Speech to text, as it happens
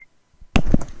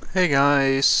Hey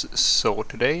guys, so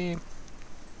today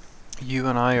you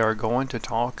and I are going to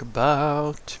talk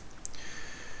about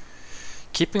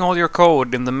keeping all your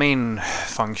code in the main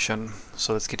function.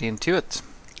 So let's get into it.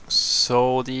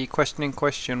 So the question in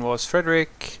question was,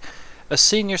 Frederick, a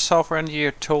senior software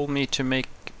engineer told me to make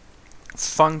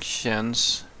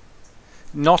functions,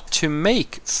 not to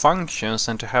make functions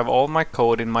and to have all my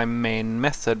code in my main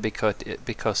method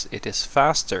because it is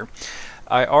faster.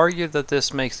 I argue that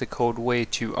this makes the code way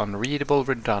too unreadable,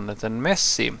 redundant, and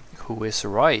messy. Who is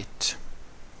right?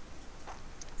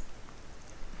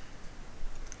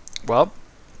 Well,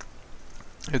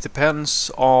 it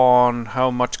depends on how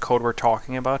much code we're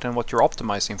talking about and what you're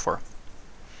optimizing for.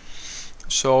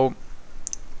 So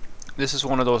this is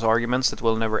one of those arguments that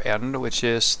will never end, which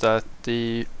is that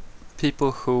the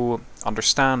people who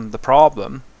understand the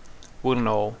problem will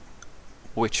know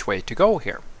which way to go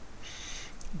here,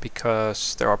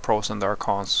 because there are pros and there are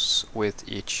cons with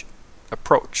each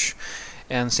approach.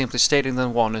 And simply stating that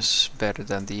one is better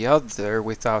than the other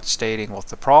without stating what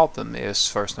the problem is,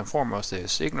 first and foremost,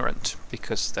 is ignorant,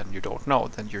 because then you don't know,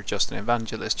 then you're just an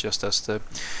evangelist, just as the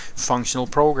functional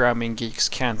programming geeks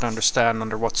can't understand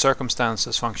under what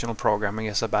circumstances functional programming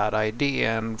is a bad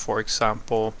idea, and for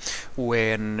example,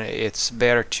 when it's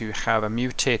better to have a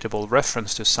mutatable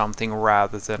reference to something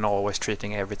rather than always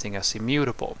treating everything as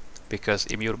immutable, because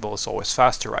immutable is always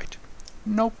faster, right?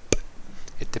 Nope.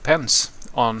 It depends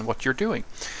on what you're doing.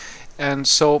 And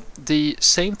so the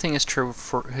same thing is true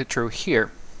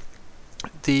here.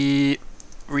 The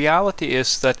reality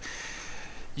is that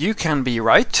you can be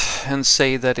right and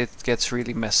say that it gets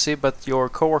really messy, but your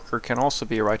coworker can also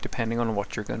be right depending on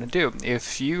what you're going to do.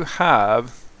 If you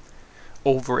have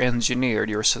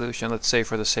over-engineered your solution, let's say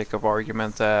for the sake of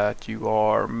argument that you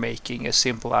are making a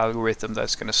simple algorithm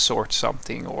that's going to sort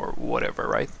something or whatever,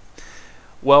 right?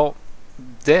 Well,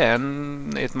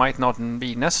 then it might not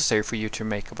be necessary for you to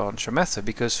make a bunch of methods,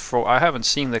 because I haven't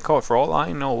seen the code. For all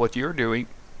I know, what you're doing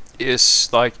is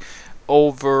like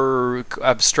over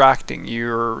abstracting.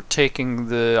 You're taking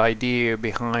the idea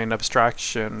behind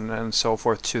abstraction and so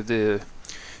forth to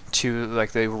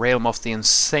like the realm of the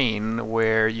insane,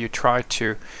 where you try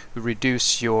to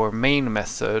reduce your main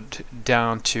method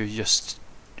down to just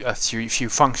a few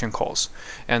function calls.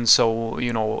 And so,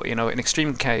 in an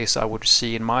extreme case, I would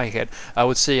see in my head, I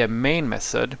would see a main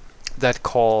method that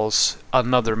calls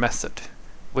another method,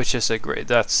 which is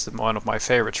that's one of my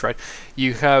favorites, right?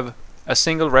 You have a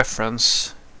single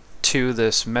reference to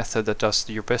this method that does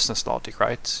your business logic,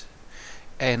 right,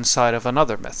 inside of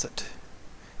another method,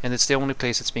 and it's the only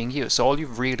place it's being used. So all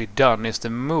you've really done is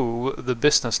to move the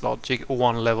business logic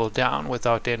one level down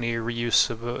without any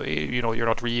reuse of, you're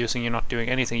not reusing, you're not doing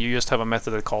anything. You just have a method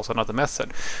that calls another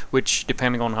method, which,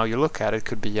 depending on how you look at it,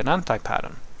 could be an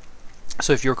anti-pattern.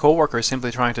 So if your coworker is simply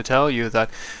trying to tell you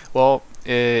that, well,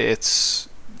 it's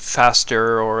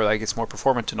faster or like it's more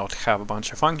performant to not have a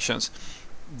bunch of functions,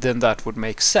 then that would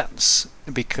make sense,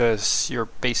 because you're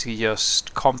basically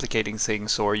just complicating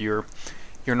things, or you're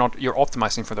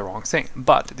optimizing for the wrong thing.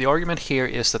 But the argument here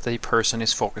is that the person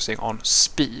is focusing on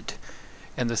speed.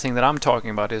 And the thing that I'm talking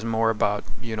about is more about,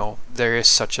 there is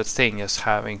such a thing as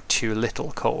having too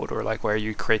little code, or like where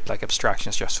you create like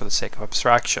abstractions just for the sake of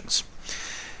abstractions.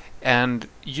 And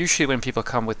usually when people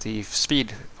come with the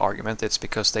speed argument, it's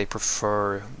because they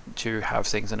prefer to have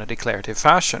things in a declarative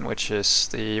fashion, which is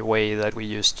the way that we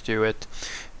used to do it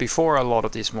before a lot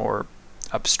of these more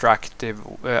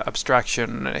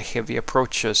abstraction heavy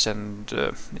approaches, and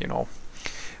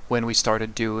when we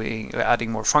started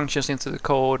adding more functions into the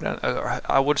code.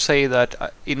 I would say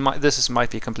that this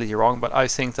might be completely wrong, but I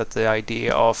think that the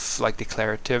idea of like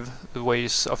declarative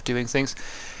ways of doing things,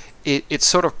 it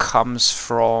sort of comes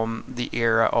from the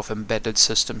era of embedded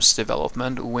systems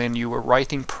development, when you were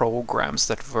writing programs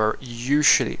that were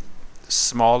usually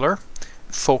smaller,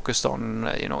 focused on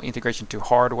integration to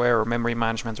hardware or memory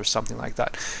management or something like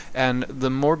that. And the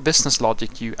more business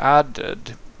logic you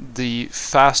added, the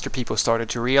faster people started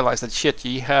to realize that shit,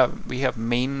 we have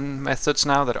main methods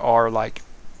now that are like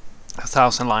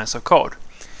 1,000 lines of code,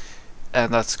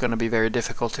 and that's going to be very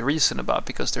difficult to reason about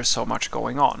because there's so much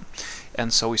going on.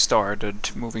 And so we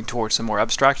started moving towards a more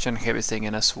abstraction heavy thing,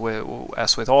 and as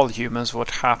with all humans,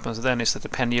 what happens then is that the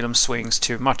pendulum swings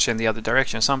too much in the other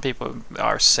direction. Some people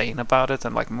are sane about it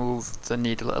and like move the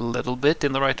needle a little bit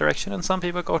in the right direction, and some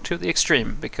people go to the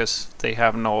extreme because they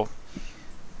have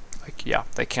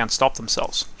they can't stop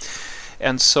themselves.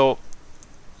 And so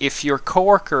if your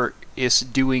coworker is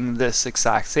doing this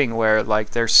exact thing where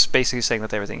like they're basically saying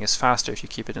that everything is faster if you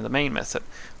keep it in the main method,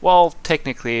 well,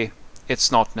 technically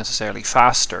it's not necessarily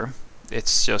faster,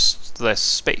 it's just less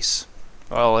space.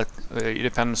 Well, it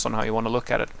depends on how you want to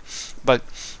look at it. But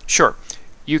sure,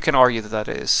 you can argue that that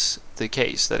is the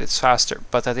case, that it's faster.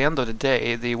 But at the end of the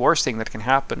day, the worst thing that can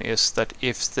happen is that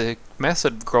if the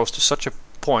method grows to such a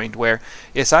point where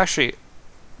it's actually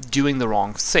doing the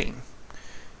wrong thing,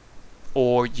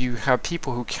 or you have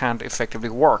people who can't effectively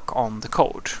work on the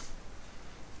code,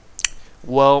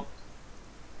 well,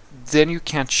 then you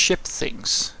can't ship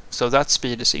things. So that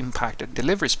speed is impacted.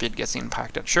 Delivery speed gets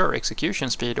impacted. Sure, execution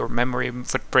speed or memory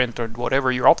footprint or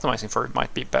whatever you're optimizing for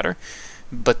might be better,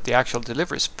 but the actual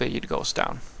delivery speed goes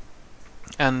down.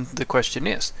 And the question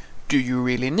is, do you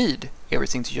really need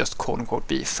everything to just quote-unquote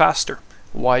be faster?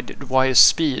 Why is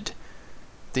speed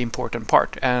the important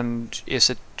part? And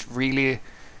is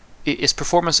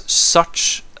performance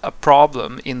such a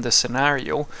problem in the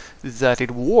scenario that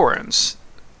it warrants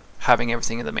having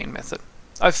everything in the main method?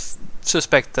 I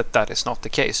suspect that that is not the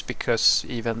case, because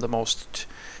even the most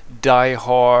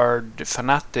die-hard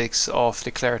fanatics of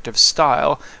declarative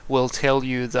style will tell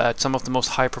you that some of the most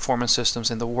high-performance systems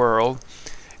in the world,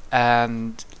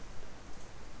 and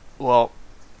well,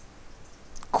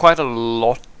 quite a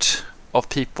lot of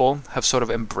people have sort of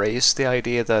embraced the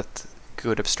idea that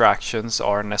good abstractions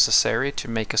are necessary to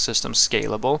make a system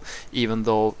scalable, even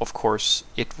though, of course,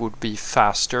 it would be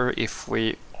faster if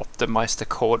we optimize the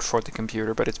code for the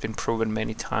computer, but it's been proven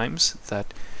many times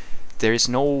that there is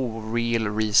no real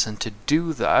reason to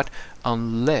do that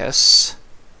unless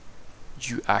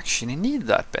you actually need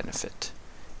that benefit.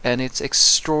 And it's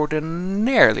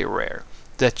extraordinarily rare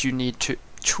that you need to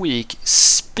tweak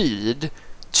speed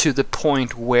to the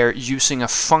point where using a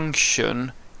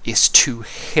function is too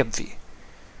heavy.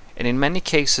 And in many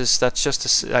cases, that's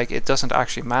just like, it doesn't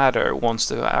actually matter once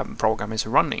the program is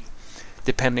running,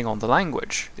 depending on the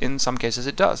language. In some cases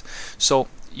it does. So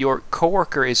your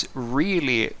coworker is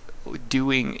really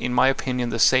doing, in my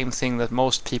opinion, the same thing that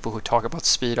most people who talk about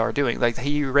speed are doing. Like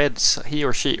he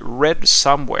or she read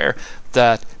somewhere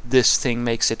that this thing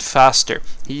makes it faster.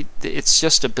 It's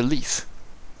just a belief.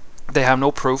 They have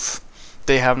no proof.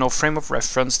 They have no frame of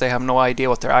reference. They have no idea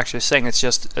what they're actually saying. It's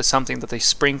just something that they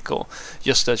sprinkle,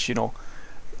 just as,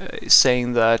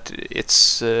 saying that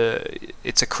it's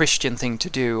a Christian thing to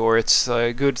do, or it's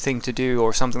a good thing to do,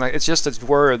 or something like. It's just a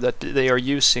word that they are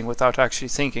using without actually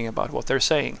thinking about what they're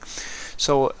saying.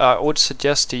 So I would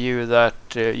suggest to you that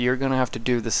you're going to have to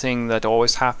do the thing that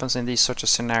always happens in these sorts of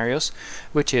scenarios,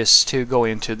 which is to go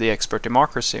into the expert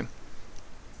democracy,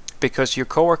 because your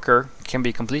coworker can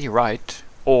be completely right,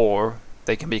 or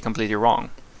they can be completely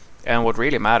wrong. And what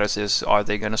really matters is, are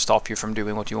they going to stop you from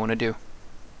doing what you want to do?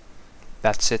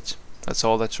 That's it. That's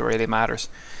all that really matters.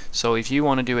 So if you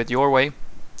want to do it your way,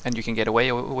 and you can get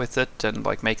away with it, and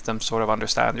like make them sort of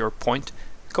understand your point,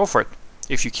 go for it.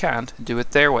 If you can't, do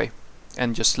it their way,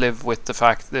 and just live with the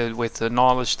fact, with the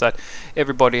knowledge that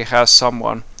everybody has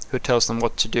someone who tells them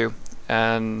what to do,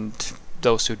 and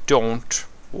those who don't,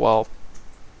 well,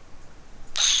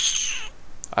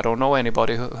 I don't know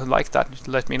anybody who like that.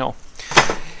 Let me know.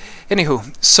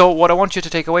 Anywho, so what I want you to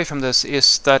take away from this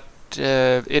is that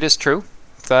it is true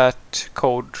that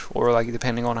code, or like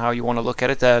depending on how you want to look at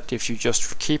it, that if you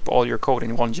just keep all your code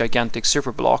in one gigantic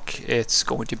super block, it's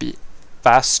going to be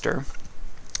faster,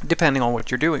 depending on what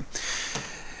you're doing.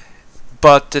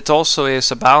 But it also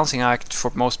is a balancing act for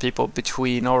most people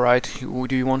between, alright,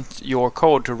 do you want your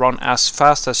code to run as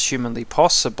fast as humanly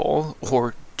possible,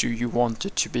 or do you want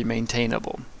it to be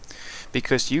maintainable?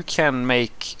 Because you can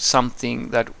make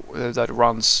something that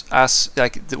runs as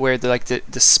where the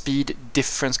speed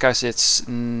difference, guys, it's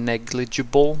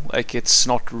negligible. Like, it's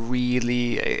not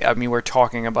really, I mean, we're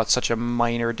talking about such a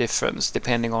minor difference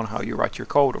depending on how you write your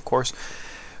code, of course.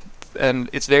 And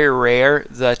it's very rare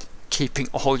that keeping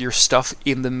all your stuff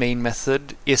in the main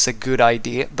method is a good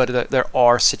idea, but there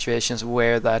are situations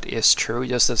where that is true,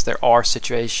 just as there are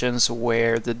situations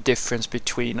where the difference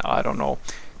between, I don't know,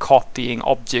 copying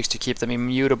objects to keep them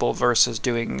immutable versus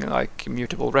doing like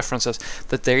immutable references,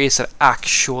 that there is an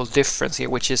actual difference here,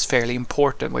 which is fairly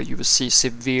important, where you will see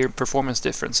severe performance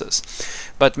differences.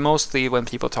 But mostly when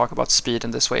people talk about speed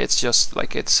in this way, it's just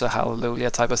like it's a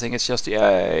hallelujah type of thing. It's just,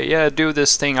 yeah, do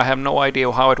this thing. I have no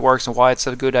idea how it works and why it's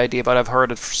a good idea, but I've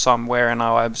heard it somewhere, and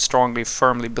now I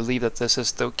firmly believe that this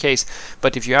is the case.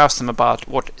 But if you ask them about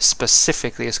what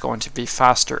specifically is going to be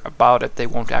faster about it, they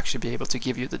won't actually be able to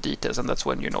give you the details, and that's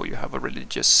when you know you have a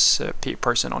religious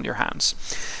person on your hands.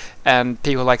 And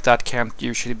people like that can't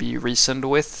usually be reasoned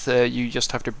with. You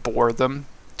just have to bore them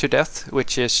to death,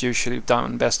 which is usually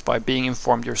done best by being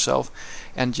informed yourself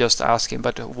and just asking,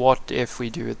 but what if we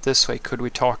do it this way? Could we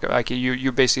talk, like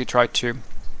you basically try to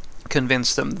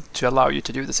convince them to allow you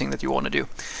to do the thing that you want to do.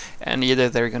 And either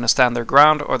they're going to stand their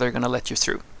ground or they're going to let you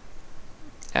through.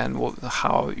 And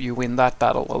how you win that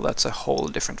battle, well, that's a whole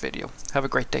different video. Have a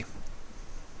great day.